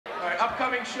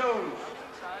Upcoming shows.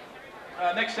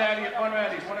 Next Saturday at Fun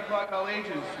Rallies, 1 o'clock, all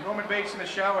ages. Norman Bates and the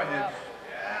Showerheads.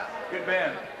 Good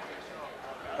band.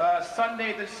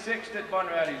 Sunday the 6th at Fun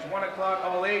Rallies, 1 o'clock,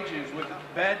 all ages, with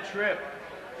Bad Trip.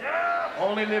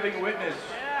 Only Living Witness.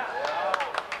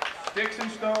 Sticks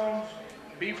and Stones,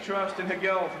 Beef Trust, and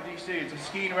Hegel from DC. It's a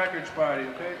Skeen Records party,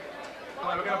 okay?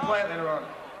 Well, we're going to play it later on.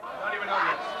 Don't even know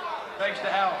yet. Thanks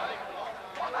to Al.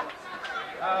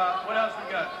 What else we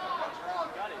got?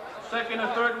 Second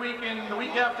or third weekend, the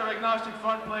week after Agnostic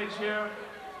Fun plays here.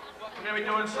 We're going to be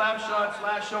doing Slapshot's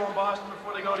last show in Boston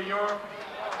before they go to Europe.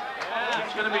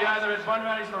 It's going to be either at Fun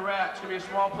Rallies or Rat. It's going to be a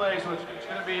small place, so it's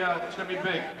going to be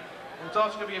big. And it's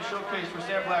also going to be a showcase for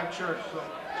Sam Black Church, so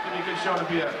it's going to be a good show to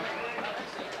be at.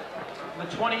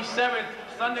 The 27th,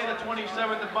 Sunday the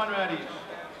 27th at Fun Rallies,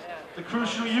 The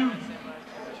Crucial Youth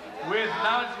with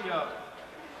Nausea.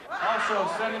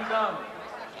 Also, Said and Done,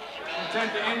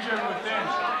 Intent to Injure and Within.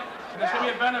 And there's going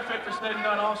to be a benefit for Said and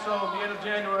Done also at the end of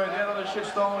January. They had all this shit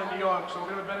stolen in New York, so we're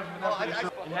going to benefit from that pretty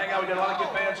soon. And hang out, we got a lot of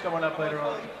good bands coming up later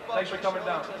on. Thanks for coming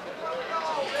down.